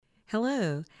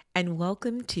Hello, and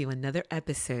welcome to another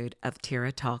episode of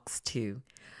Tara Talks 2.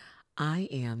 I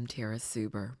am Tara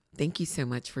Suber. Thank you so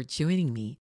much for joining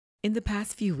me. In the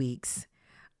past few weeks,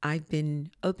 I've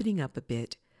been opening up a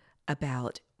bit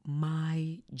about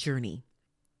my journey.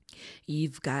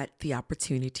 You've got the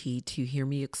opportunity to hear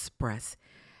me express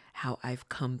how I've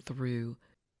come through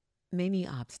many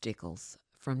obstacles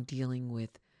from dealing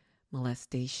with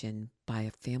molestation by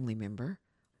a family member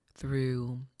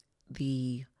through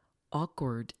the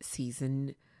awkward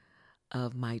season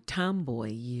of my tomboy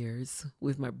years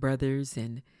with my brothers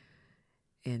and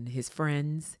his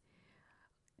friends,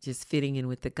 just fitting in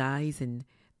with the guys and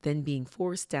then being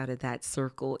forced out of that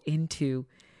circle into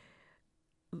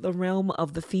the realm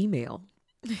of the female.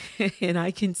 And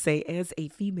I can say, as a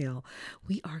female,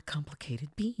 we are complicated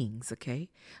beings, okay?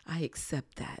 I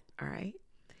accept that, all right?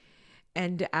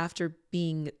 And after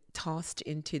being tossed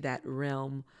into that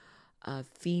realm of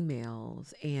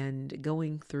females and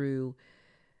going through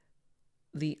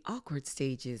the awkward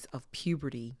stages of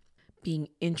puberty, being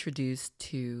introduced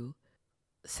to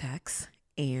sex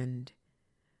and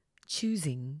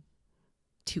choosing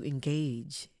to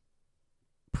engage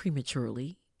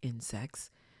prematurely in sex,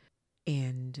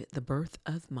 and the birth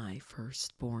of my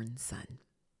firstborn son.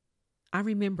 I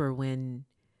remember when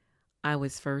I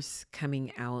was first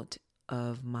coming out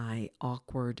of my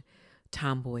awkward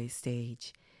tomboy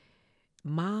stage,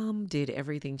 Mom did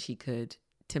everything she could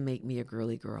to make me a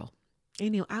girly girl.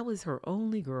 And, I was her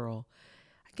only girl.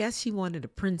 I guess she wanted a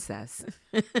princess,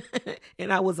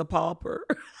 and I was a pauper.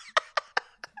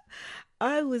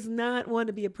 I was not one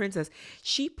to be a princess.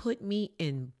 She put me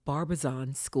in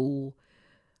Barbizon school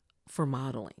for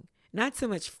modeling. Not so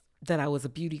much that I was a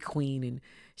beauty queen and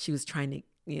she was trying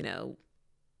to,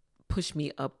 push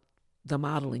me up the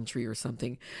modeling tree or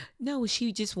something. No,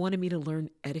 she just wanted me to learn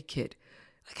etiquette,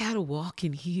 like how to walk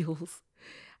in heels.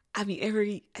 I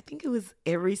mean, I think it was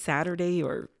every Saturday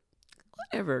or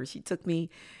whatever. She took me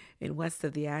in west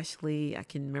of the Ashley. I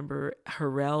can remember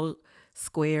Harrell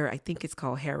Square. I think it's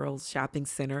called Harold's Shopping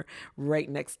Center, right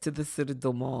next to the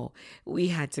Citadel Mall. We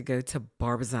had to go to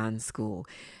Barbizon school.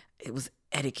 It was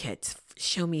etiquette.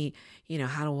 Show me,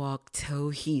 how to walk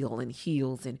toe heel and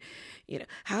heels and,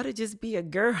 how to just be a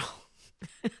girl.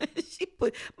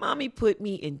 Mommy put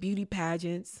me in beauty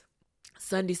pageants,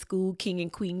 Sunday school, king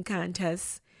and queen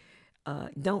contests.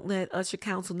 Don't let Usher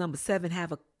Council number 7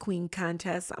 have a queen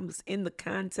contest. I was in the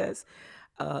contest.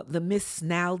 The Miss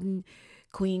Snowden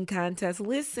queen contest.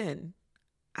 Listen,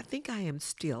 I think I am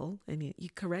still, and you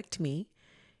correct me.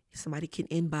 Somebody can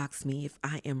inbox me if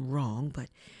I am wrong, but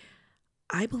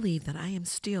I believe that I am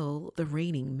still the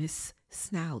reigning Miss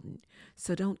Snowden.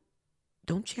 So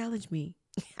don't challenge me.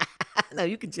 No,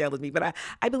 you can challenge me, but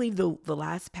I believe the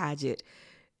last pageant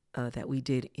that we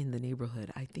did in the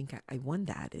neighborhood, I think I won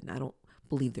that, and I don't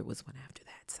believe there was one after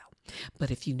that. So,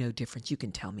 but if you know different, you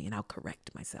can tell me, and I'll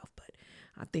correct myself. But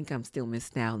I think I'm still Miss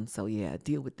Snowden, so yeah,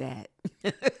 deal with that.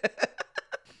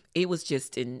 It was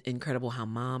just incredible how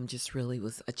Mom just really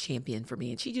was a champion for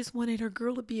me, and she just wanted her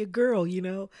girl to be a girl,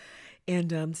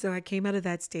 And so I came out of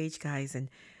that stage, guys, and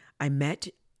I met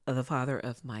the father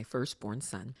of my firstborn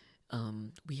son.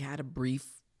 We had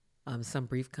some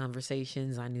brief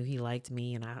conversations. I knew he liked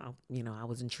me, and I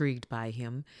was intrigued by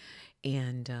him.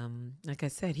 And like I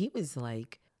said, he was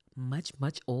like much,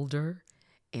 much older,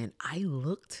 and I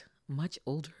looked much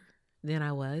older than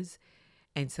I was.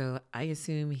 And so I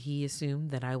assume he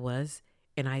assumed that I was,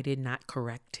 and I did not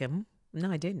correct him. No,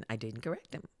 I didn't. I didn't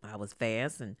correct him. I was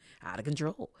fast and out of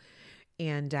control.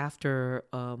 And after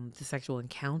the sexual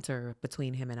encounter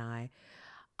between him and I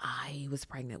was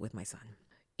pregnant with my son.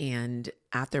 And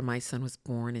after my son was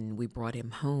born and we brought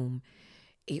him home,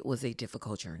 it was a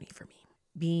difficult journey for me.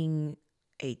 Being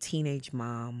a teenage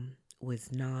mom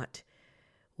was not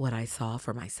what I saw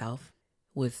for myself,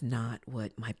 was not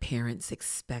what my parents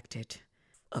expected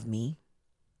of me.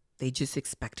 They just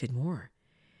expected more.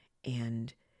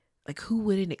 And like, who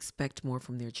wouldn't expect more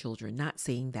from their children? Not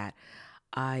saying that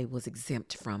I was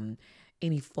exempt from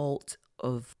any fault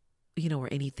of, or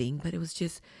anything, but it was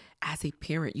just, as a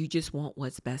parent, you just want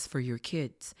what's best for your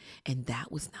kids. And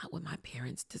that was not what my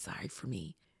parents desired for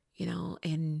me,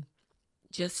 and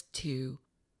just to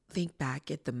think back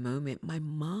at the moment, my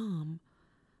mom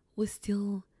was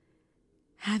still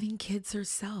having kids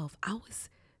herself. I was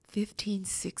 15,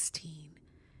 16.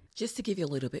 Just to give you a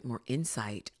little bit more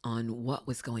insight on what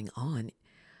was going on,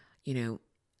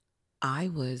 I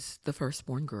was the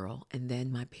firstborn girl, and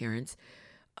then my parents,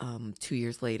 2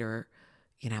 years later,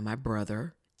 my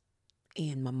brother,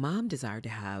 and my mom desired to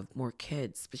have more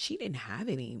kids, but she didn't have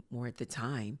any more at the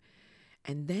time.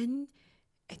 And then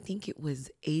I think it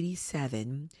was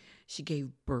 87, she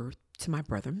gave birth to my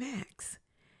brother Max.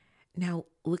 Now,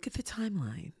 look at the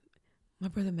timeline. My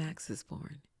brother Max is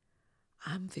born.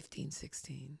 I'm 15,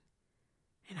 16,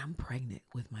 and I'm pregnant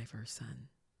with my first son.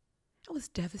 It was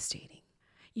devastating.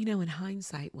 In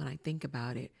hindsight, when I think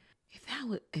about it, if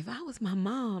I was my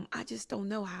mom, I just don't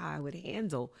know how I would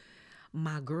handle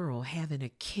my girl having a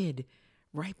kid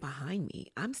right behind me.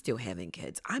 I'm still having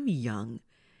kids. I'm young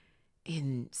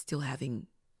and still having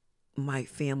my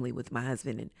family with my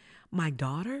husband, and my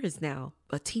daughter is now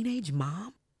a teenage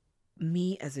mom.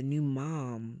 Me as a new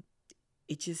mom,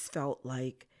 it just felt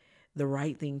like the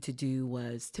right thing to do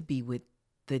was to be with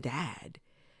the dad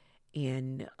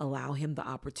and allow him the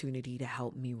opportunity to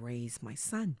help me raise my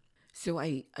son. So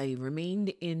I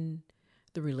remained in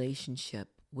the relationship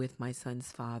with my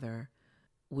son's father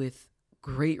with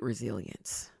great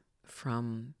resilience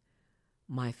from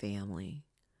my family.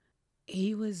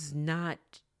 He was not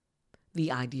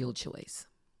the ideal choice.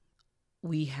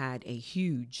 We had a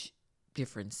huge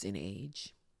difference in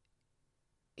age.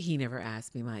 He never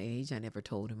asked me my age. I never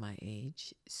told him my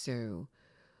age. So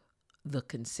the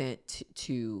consent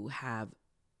to have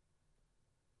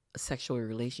a sexual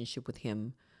relationship with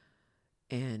him,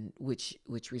 and which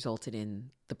resulted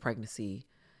in the pregnancy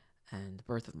and the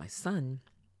birth of my son,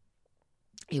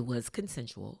 it was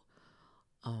consensual.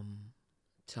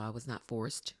 So I was not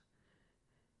forced.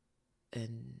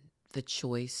 And the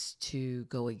choice to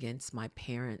go against my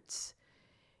parents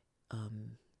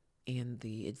and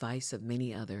the advice of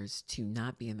many others to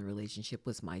not be in the relationship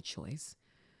was my choice.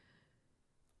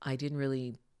 I didn't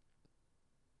really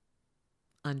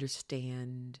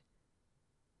understand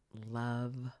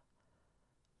love,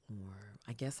 or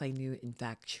I guess I knew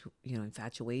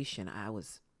infatuation. I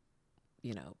was,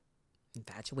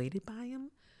 infatuated by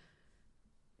him.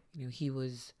 He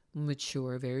was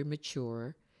mature, very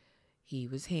mature. He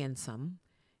was handsome.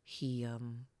 He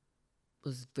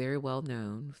was very well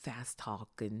known, fast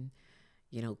talking,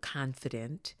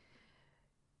 confident,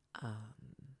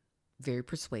 very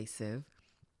persuasive,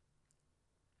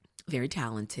 very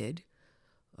talented,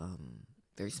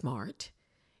 very smart.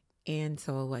 And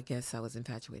so I guess I was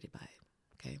infatuated by it.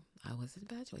 Okay. I was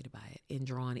infatuated by it and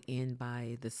drawn in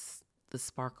by the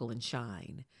sparkle and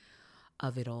shine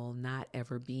of it all, not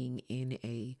ever being in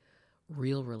a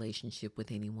real relationship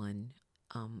with anyone,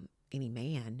 any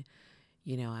man.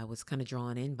 I was kind of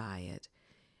drawn in by it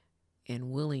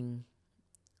and willingly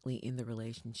in the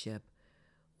relationship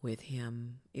with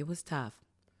him. It was tough.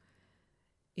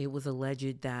 It was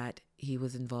alleged that he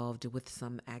was involved with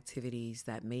some activities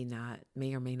that may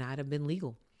or may not have been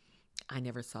legal. I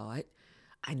never saw it.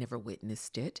 I never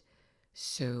witnessed it.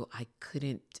 So I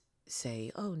couldn't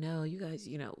say, oh no, you guys,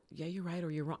 yeah, you're right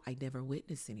or you're wrong. I never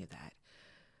witnessed any of that.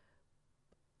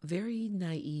 Very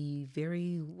naive,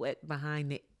 very wet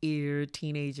behind the ear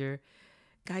teenager.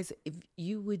 Guys, if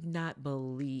you would not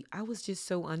believe, I was just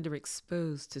so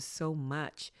underexposed to so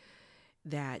much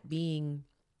that being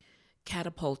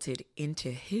catapulted into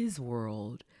his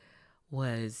world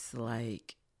was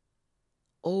like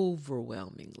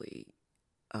overwhelmingly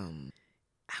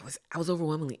I was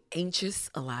overwhelmingly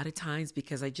anxious a lot of times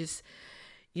because I just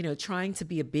trying to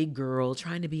be a big girl,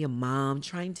 trying to be a mom,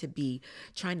 trying to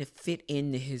fit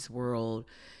into his world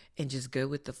and just go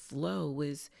with the flow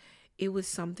was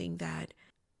something that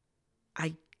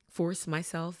I forced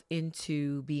myself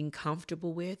into being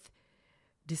comfortable with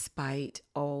despite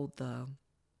all the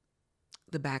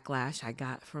backlash I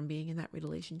got from being in that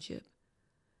relationship.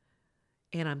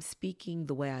 And I'm speaking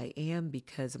the way I am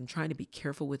because I'm trying to be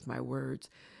careful with my words,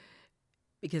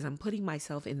 because I'm putting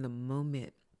myself in the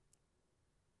moment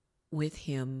with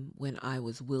him when I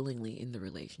was willingly in the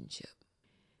relationship.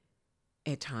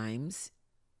 At times,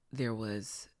 there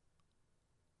was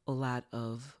a lot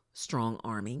of strong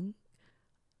arming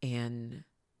and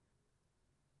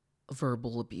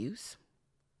verbal abuse.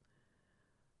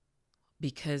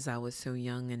 Because I was so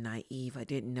young and naive, I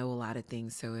didn't know a lot of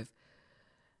things. So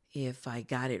if I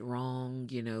got it wrong,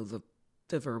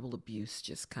 the verbal abuse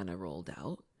just kind of rolled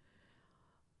out.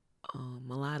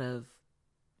 A lot of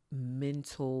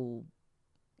mental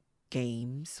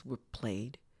games were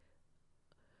played.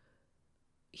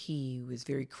 He was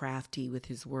very crafty with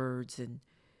his words,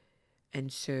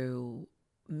 and so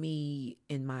me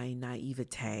in my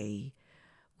naivete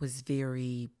was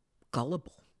very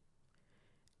gullible.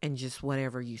 And just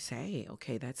whatever you say,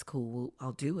 okay, that's cool,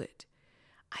 I'll do it.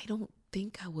 I don't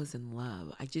think I was in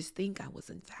love. I just think I was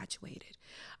infatuated.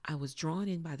 I was drawn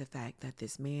in by the fact that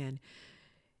this man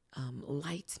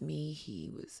liked me.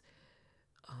 He was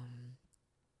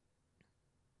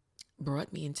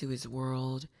brought me into his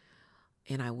world,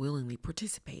 and I willingly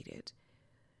participated.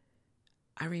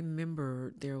 I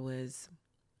remember there was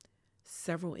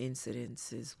several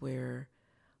incidences where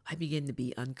I began to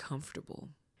be uncomfortable.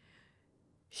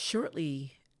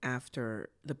 Shortly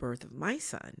after the birth of my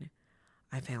son,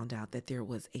 I found out that there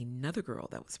was another girl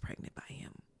that was pregnant by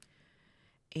him.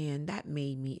 And that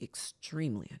made me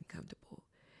extremely uncomfortable.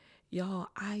 Y'all,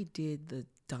 I did the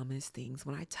dumbest things.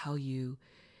 When I tell you,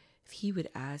 if he would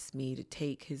ask me to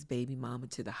take his baby mama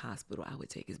to the hospital, I would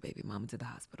take his baby mama to the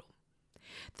hospital.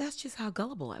 That's just how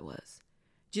gullible I was.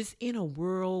 Just in a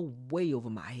world way over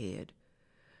my head.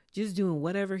 Just doing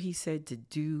whatever he said to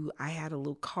do. I had a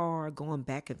little car going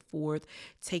back and forth,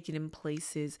 taking him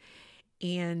places,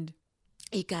 and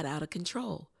it got out of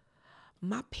control.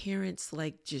 My parents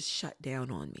just shut down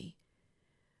on me.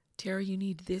 Tara, you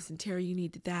need this, and Tara, you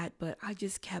need that. But I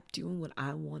just kept doing what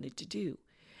I wanted to do.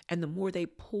 And the more they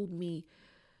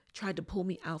tried to pull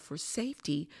me out for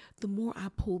safety, the more I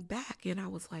pulled back. And I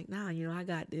was like, nah, I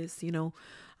got this. I'm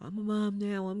a mom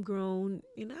now. I'm grown.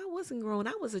 I wasn't grown.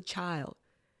 I was a child.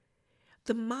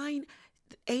 The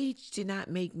age did not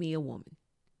make me a woman.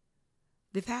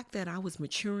 The fact that I was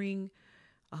maturing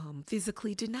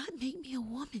physically did not make me a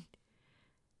woman.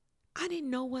 I didn't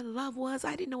know what love was.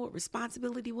 I didn't know what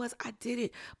responsibility was. I did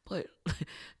it. But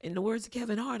in the words of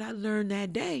Kevin Hart, I learned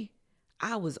that day.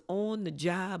 I was on the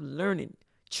job learning,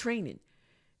 training,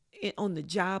 on the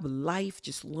job life,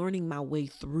 just learning my way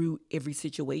through every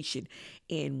situation.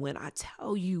 And when I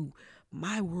tell you,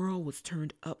 my world was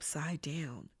turned upside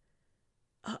down.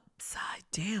 Upside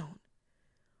down.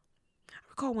 I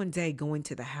recall one day going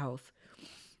to the house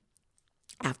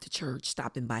after church,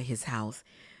 stopping by his house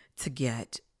to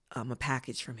get a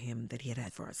package from him that he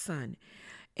had for our son.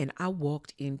 And I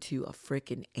walked into a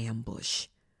freaking ambush.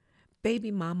 Baby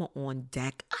mama on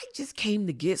deck. I just came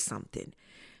to get something.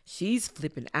 She's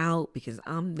flipping out because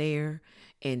I'm there.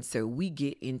 And so we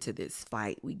get into this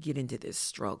fight. We get into this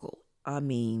struggle. I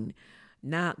mean,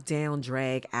 knock down,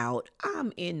 drag out.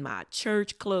 I'm in my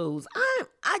church clothes.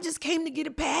 I just came to get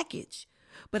a package.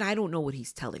 But I don't know what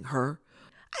he's telling her.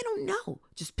 I don't know.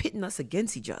 Just pitting us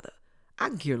against each other. I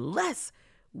care less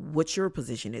what your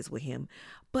position is with him.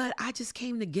 But I just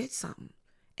came to get something.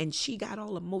 And she got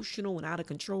all emotional and out of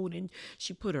control. And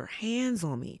she put her hands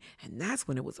on me. And that's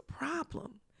when it was a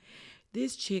problem.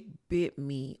 This chick bit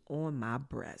me on my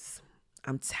breast.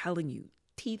 I'm telling you,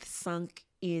 teeth sunk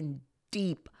in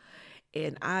deep.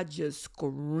 And I just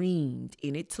screamed.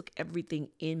 And it took everything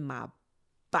in my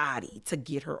body to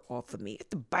get her off of me. I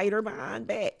had to bite her behind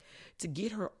back to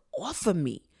get her off of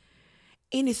me.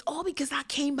 And it's all because I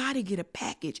came by to get a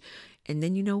package. And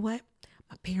then you know what?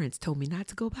 My parents told me not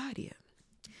to go by there.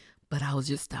 But I was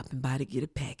just stopping by to get a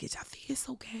package. I figured it's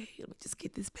okay. Let me just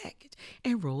get this package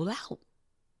and roll out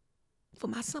for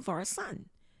my son, for our son.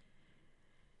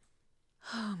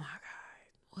 Oh my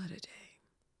God. What a day.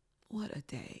 What a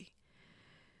day.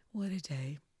 What a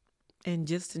day. And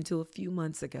just until a few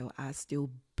months ago, I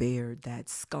still bear that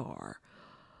scar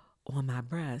on my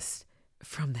breast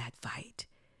from that fight.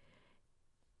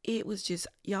 It was just,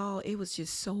 y'all, it was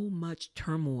just so much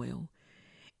turmoil.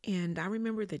 And I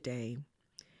remember the day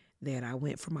that I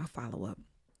went for my follow-up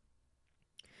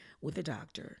with the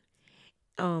doctor,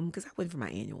 because I went for my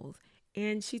annuals,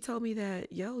 and she told me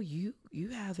that, yo, you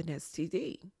have an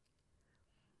STD.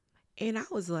 And I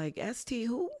was like, ST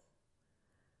who?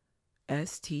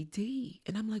 STD.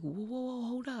 And I'm like, whoa,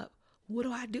 hold up. What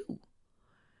do I do?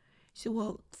 She said,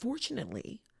 well,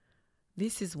 fortunately,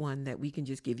 this is one that we can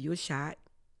just give you a shot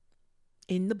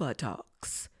in the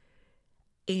buttocks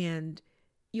and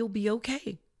you'll be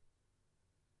okay.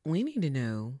 We need to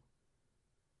know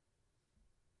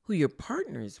who your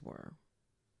partners were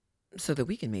so that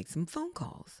we can make some phone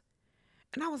calls.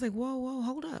 And I was like, whoa,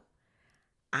 hold up.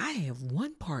 I have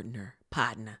one partner,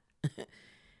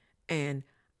 and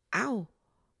I'll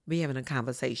be having a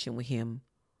conversation with him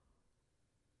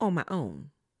on my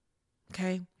own.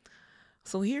 Okay?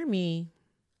 So hear me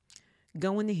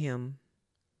going to him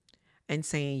and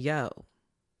saying, yo,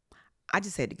 I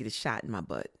just had to get a shot in my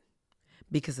butt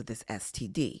because of this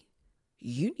STD.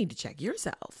 You need to check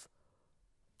yourself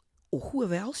or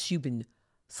whoever else you've been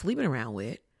sleeping around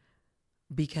with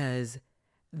because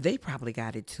they probably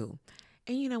got it too.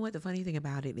 And you know what? The funny thing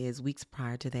about it is weeks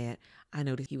prior to that, I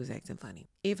noticed he was acting funny.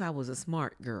 If I was a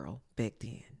smart girl back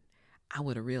then, I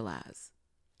would have realized,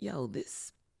 yo,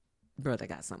 this brother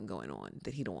got something going on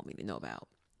that he don't want me to know about.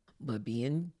 But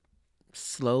being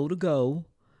slow to go,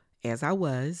 as I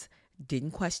was,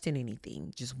 didn't question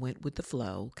anything, just went with the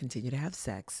flow, continued to have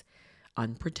sex,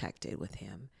 unprotected with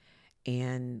him.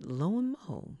 And lo and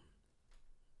behold,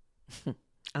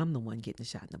 I'm the one getting the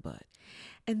shot in the butt.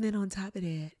 And then on top of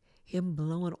that, him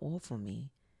blowing off on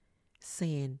me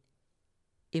saying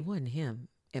it wasn't him,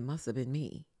 it must have been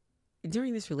me.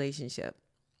 During this relationship,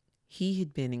 he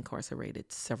had been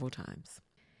incarcerated several times.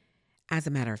 As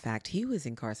a matter of fact, he was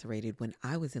incarcerated when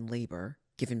I was in labor,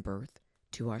 giving birth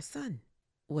to our son.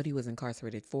 What he was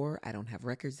incarcerated for, I don't have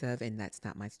records of, and that's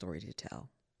not my story to tell.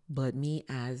 But me,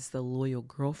 as the loyal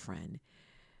girlfriend,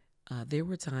 there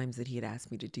were times that he had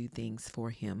asked me to do things for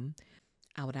him.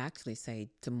 I would actually say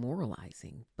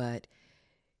demoralizing, but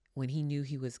when he knew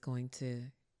he was going to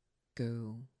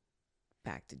go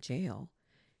back to jail,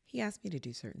 he asked me to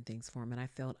do certain things for him, and I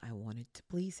felt I wanted to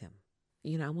please him.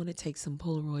 I want to take some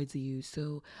Polaroids of you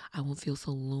so I won't feel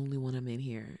so lonely when I'm in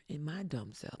here. In my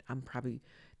dumb self, I'm probably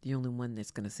the only one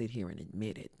that's going to sit here and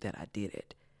admit it, that I did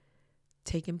it.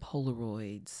 Taking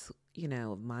Polaroids,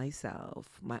 of myself,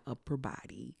 my upper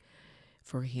body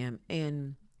for him.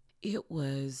 And it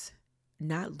was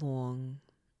not long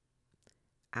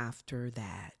after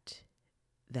that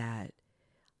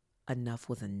enough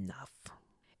was enough.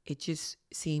 It just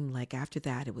seemed like after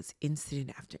that, it was incident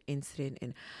after incident,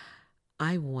 and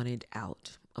I wanted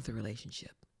out of the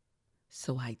relationship.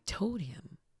 So I told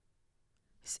him,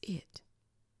 it's it.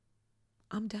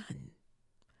 I'm done.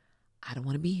 I don't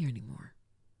want to be here anymore.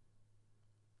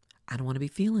 I don't want to be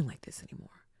feeling like this anymore.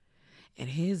 And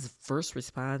his first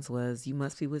response was, you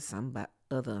must be with somebody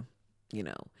other,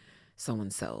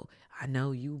 so-and-so. I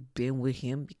know you've been with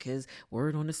him because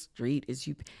word on the street is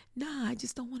you. Nah, I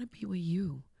just don't want to be with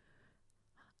you.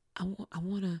 I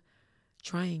want to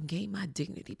try and gain my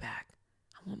dignity back.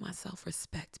 I want my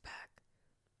self-respect back.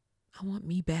 I want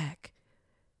me back.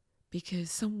 Because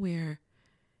somewhere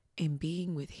in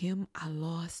being with him, I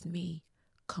lost me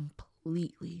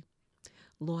completely.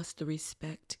 Lost the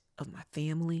respect of my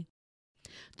family,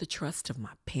 the trust of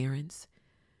my parents.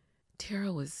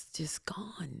 Tara was just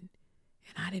gone.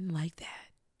 And I didn't like that.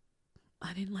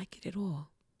 I didn't like it at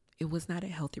all. It was not a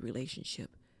healthy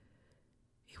relationship.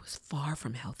 It was far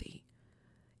from healthy.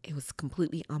 It was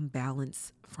completely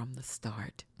unbalanced from the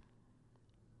start.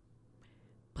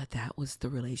 But that was the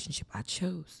relationship I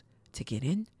chose to get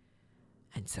in.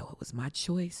 And so it was my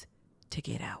choice to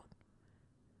get out.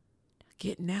 The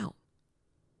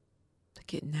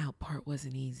getting out part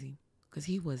wasn't easy because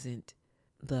he wasn't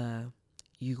the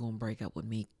you gonna break up with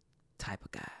me type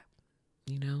of guy,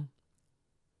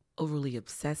 overly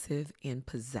obsessive and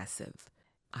possessive.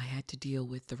 I had to deal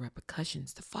with the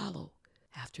repercussions to follow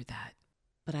after that.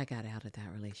 But I got out of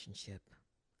that relationship.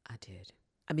 I did.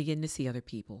 I began to see other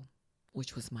people,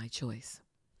 which was my choice.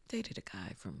 Dated a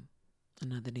guy from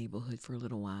another neighborhood for a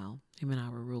little while. Him and I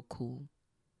were real cool.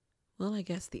 Well, I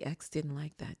guess the ex didn't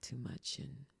like that too much,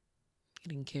 and he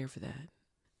didn't care for that.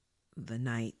 The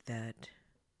night that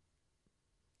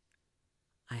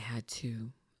I had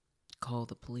to call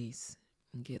the police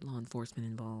and get law enforcement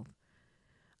involved,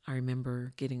 I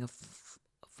remember getting a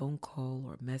phone call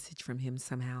or a message from him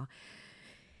somehow.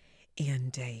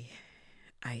 And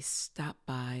I stopped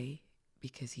by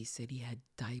because he said he had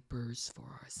diapers for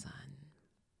our son.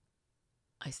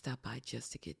 I stopped by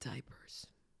just to get diapers.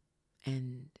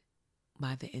 And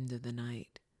by the end of the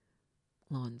night,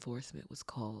 law enforcement was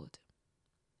called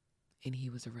and he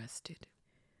was arrested.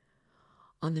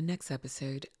 On the next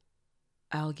episode,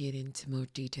 I'll get into more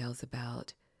details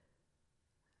about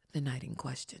the night in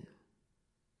question.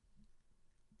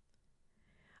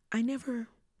 I never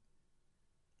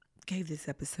gave this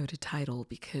episode a title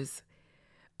because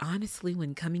honestly,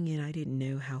 when coming in, I didn't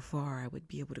know how far I would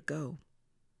be able to go.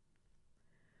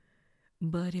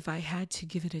 But if I had to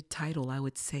give it a title, I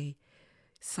would say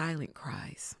Silent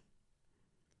Cries.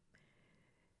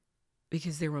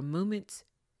 Because there were moments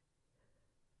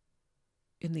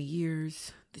in the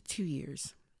 2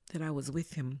 years that I was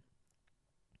with him,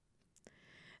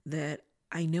 that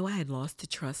I know I had lost the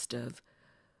trust of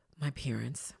my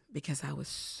parents because I was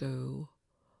so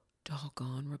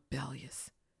doggone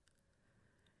rebellious.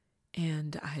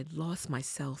 And I had lost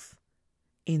myself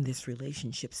in this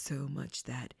relationship so much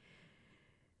that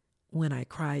when I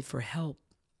cried for help,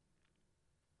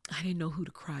 I didn't know who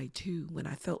to cry to when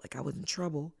I felt like I was in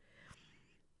trouble.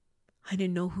 I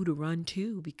didn't know who to run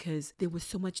to because there was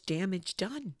so much damage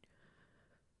done.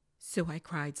 So I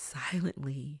cried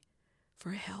silently for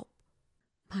help.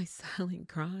 My silent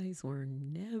cries were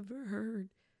never heard.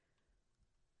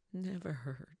 Never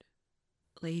heard.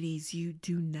 Ladies, you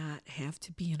do not have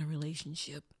to be in a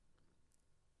relationship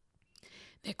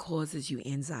that causes you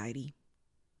anxiety,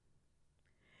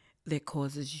 that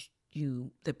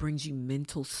brings you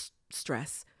mental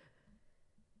stress,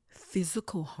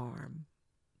 physical harm,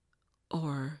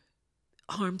 or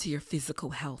harm to your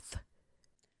physical health.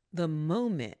 The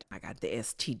moment I got the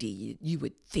STD, you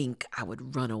would think I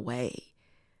would run away.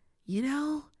 You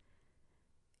know,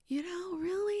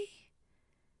 really?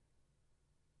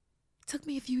 It took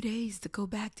me a few days to go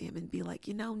back to him and be like,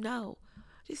 no,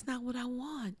 it's not what I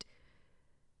want.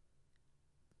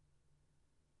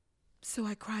 So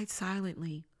I cried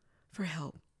silently for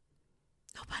help.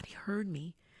 Nobody heard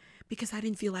me because I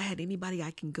didn't feel I had anybody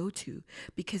I can go to,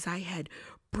 because I had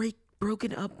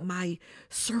broken up my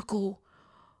circle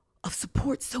of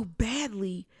support so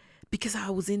badly, because I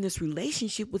was in this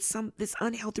relationship with this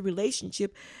unhealthy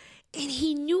relationship, and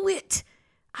he knew it.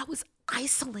 I was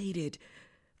isolated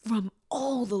from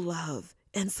all the love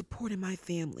and support in my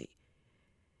family.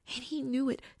 And he knew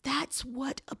it. That's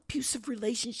what abusive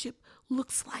relationship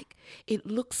looks like. It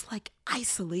looks like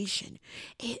isolation.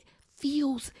 You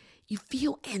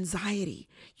feel anxiety.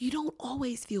 You don't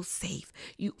always feel safe.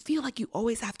 You feel like you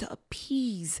always have to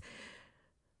appease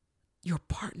your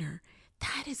partner.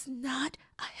 That is not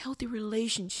a healthy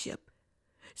relationship.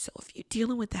 So if you're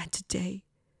dealing with that today,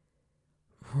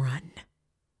 run.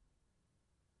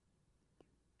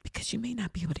 Because you may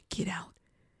not be able to get out.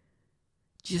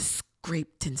 Just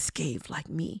scraped and scathed like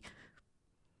me.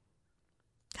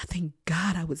 I thank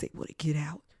God I was able to get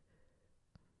out.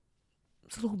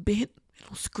 It's a little bent, a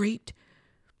little scraped,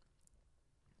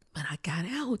 but I got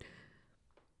out.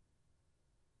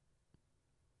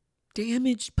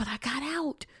 Damaged, but I got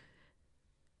out.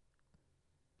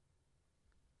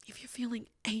 If you're feeling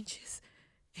anxious,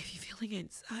 if you're feeling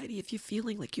anxiety, if you're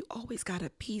feeling like you always got to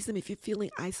appease them, if you're feeling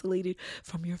isolated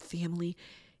from your family,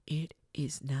 it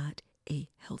is not a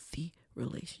healthy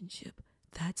relationship.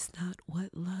 That's not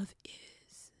what love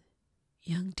is.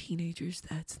 Young teenagers,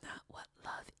 that's not what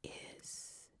love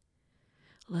is.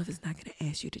 Love is not going to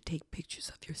ask you to take pictures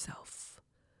of yourself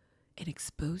and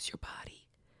expose your body.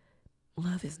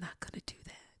 Love is not going to do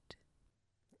that.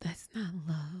 That's not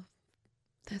love.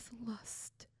 That's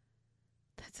lust.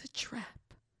 That's a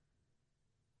trap.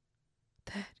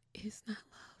 That is not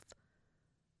love.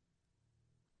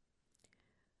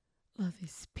 Love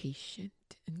is patient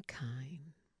and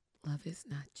kind. Love is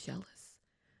not jealous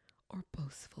or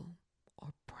boastful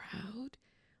or proud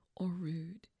or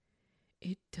rude.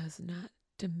 It does not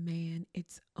demand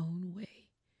its own way.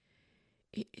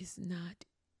 It is not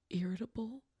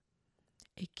irritable.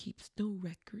 It keeps no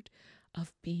record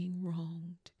of being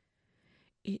wronged.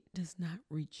 It does not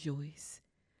rejoice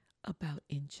about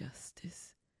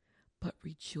injustice, but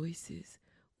rejoices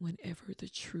whenever the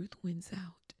truth wins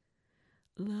out.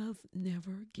 Love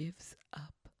never gives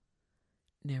up,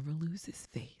 never loses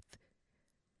faith,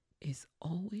 is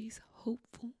always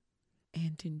hopeful,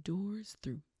 and endures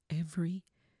through every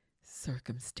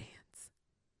circumstance.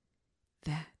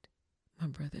 That, my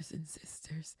brothers and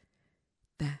sisters,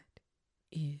 that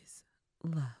is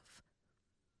love.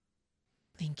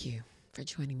 Thank you for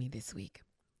joining me this week.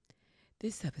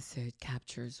 This episode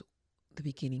captures the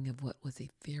beginning of what was a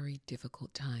very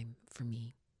difficult time for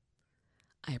me.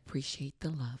 I appreciate the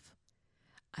love.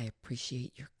 I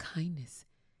appreciate your kindness.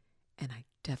 And I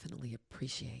definitely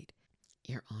appreciate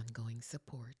your ongoing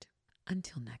support.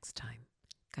 Until next time,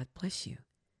 God bless you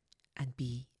and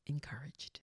be encouraged.